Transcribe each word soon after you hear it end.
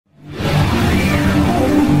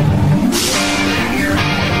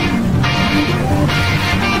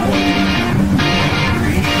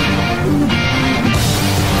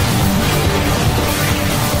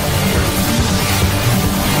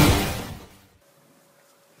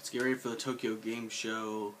get ready for the Tokyo Game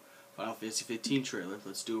Show Final Fantasy 15 trailer.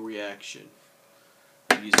 Let's do a reaction.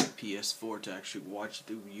 I'm using PS4 to actually watch it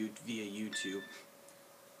via YouTube.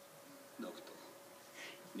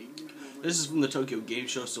 This is from the Tokyo Game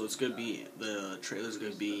Show, so it's gonna be, the trailer's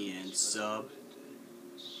gonna be in sub.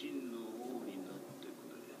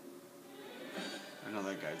 I know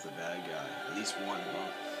that guy's the bad guy. At least one of them.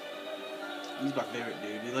 He's my favorite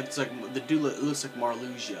dude. He looks like looks like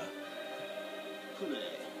Marluxia.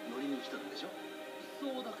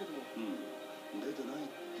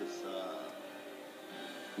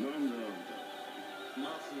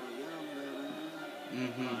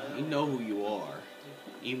 You know who you are,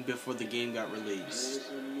 even before the game got released.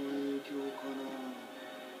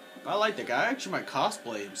 I like the guy. I actually might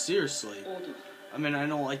cosplay him, seriously. I mean, I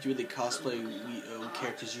don't like to really cosplay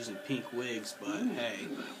characters using pink wigs, but hey,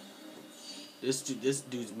 this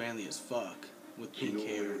dude's manly as fuck with pink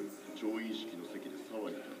hair.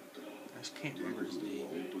 I just can't remember his name.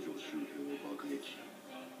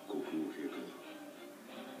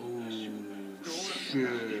 Oh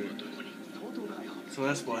shit! So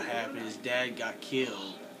that's what happened. His dad got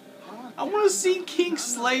killed. I want to see King's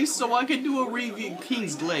Slave so I can do a review.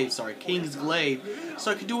 King's Glaive, so I can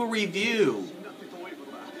do a review.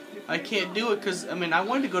 I can't do it because, I mean, I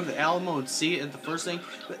wanted to go to the Alamo and see it at the first thing,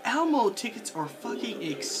 but Alamo tickets are fucking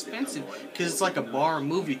expensive because it's like a bar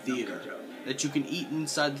movie theater that you can eat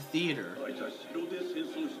inside the theater. I'm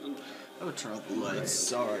gonna turn off the lights,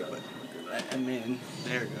 sorry, but I mean,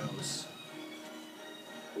 there it goes.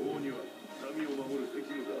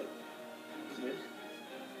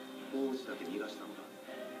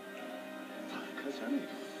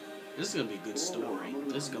 This is gonna be a good story.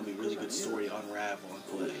 This is gonna be a really good story to unravel and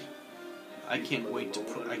play. I can't wait to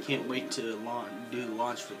do the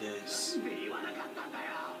launch for this.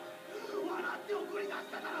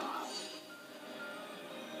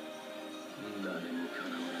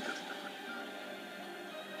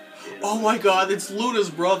 Oh my God! It's Luna's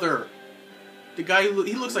brother. The guy, he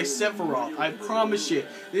looks like Sephiroth. I promise you,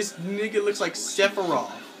 this nigga looks like Sephiroth.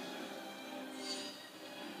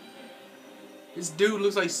 This dude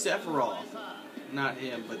looks like Sephiroth. Not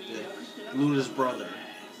him, but Luna's brother.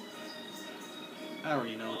 I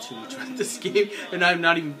already know too much about this game, and I've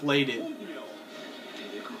not even played it.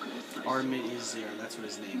 Armin is there. That's what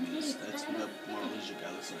his name is. That's what the Marluxia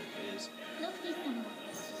guy looks like it is.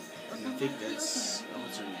 And I think that's,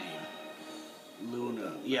 what's her name?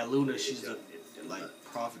 Luna. Yeah, Luna. She's a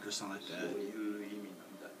prophet or something like that.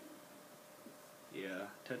 Yeah,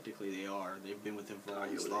 technically they are. They've been with him for all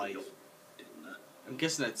his life. I'm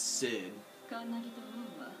guessing that's Sid. I'm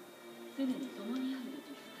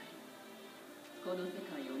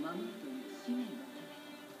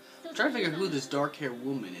trying to figure out who this dark-haired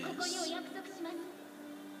woman is.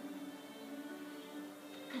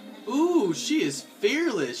 Ooh, she is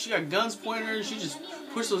fearless. She got guns pointing at her and she just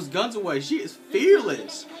pushed those guns away. She is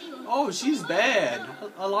fearless. Oh, she's bad.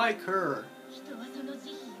 I like her.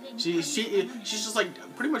 She's just like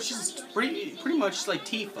pretty much like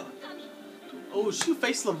Tifa. Oh, she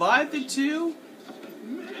faced Leviathan too?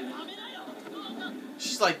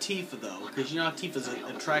 She's like Tifa though, because you know how Tifa's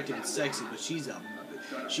attractive and sexy, but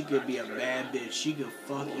she could be a bad bitch. She could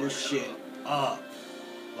fuck your shit up.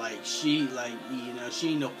 She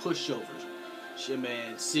ain't no pushover.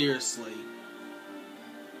 Man, seriously.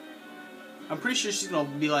 I'm pretty sure she's gonna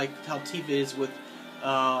be like how Tifa is with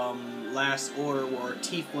Last Order, where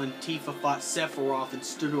when Tifa fought Sephiroth and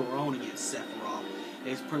stood her own against Sephiroth.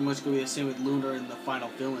 It's pretty much going to be the same with Luna and the final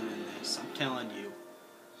villain in this. I'm telling you.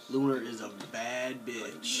 Luna is a bad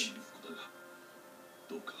bitch.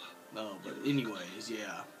 No, but anyways,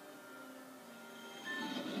 yeah.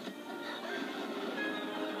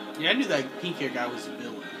 Yeah, I knew that pink hair guy was a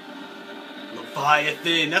villain.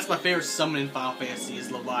 Leviathan! That's my favorite summon in Final Fantasy is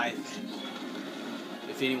Leviathan.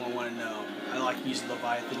 If anyone want to know. I like using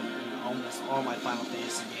Leviathan in almost all my Final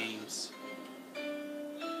Fantasy games.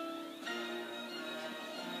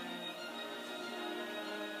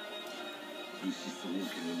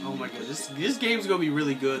 Oh my god, this game's gonna be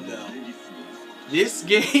really good though. This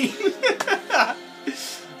game,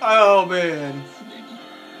 oh man,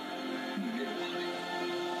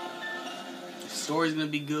 the story's gonna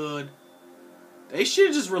be good. They should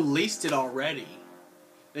have just released it already.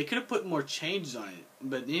 They could have put more changes on it.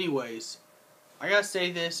 But anyways, I gotta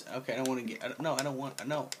say this. Okay, I don't want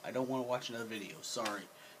to watch another video. Sorry,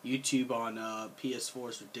 YouTube on PS4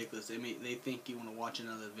 is ridiculous. They think you want to watch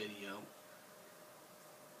another video.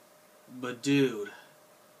 But dude,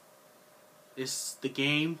 it's the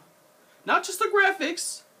game, not just the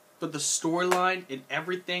graphics, but the storyline and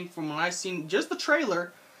everything from when I seen just the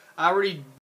trailer. I already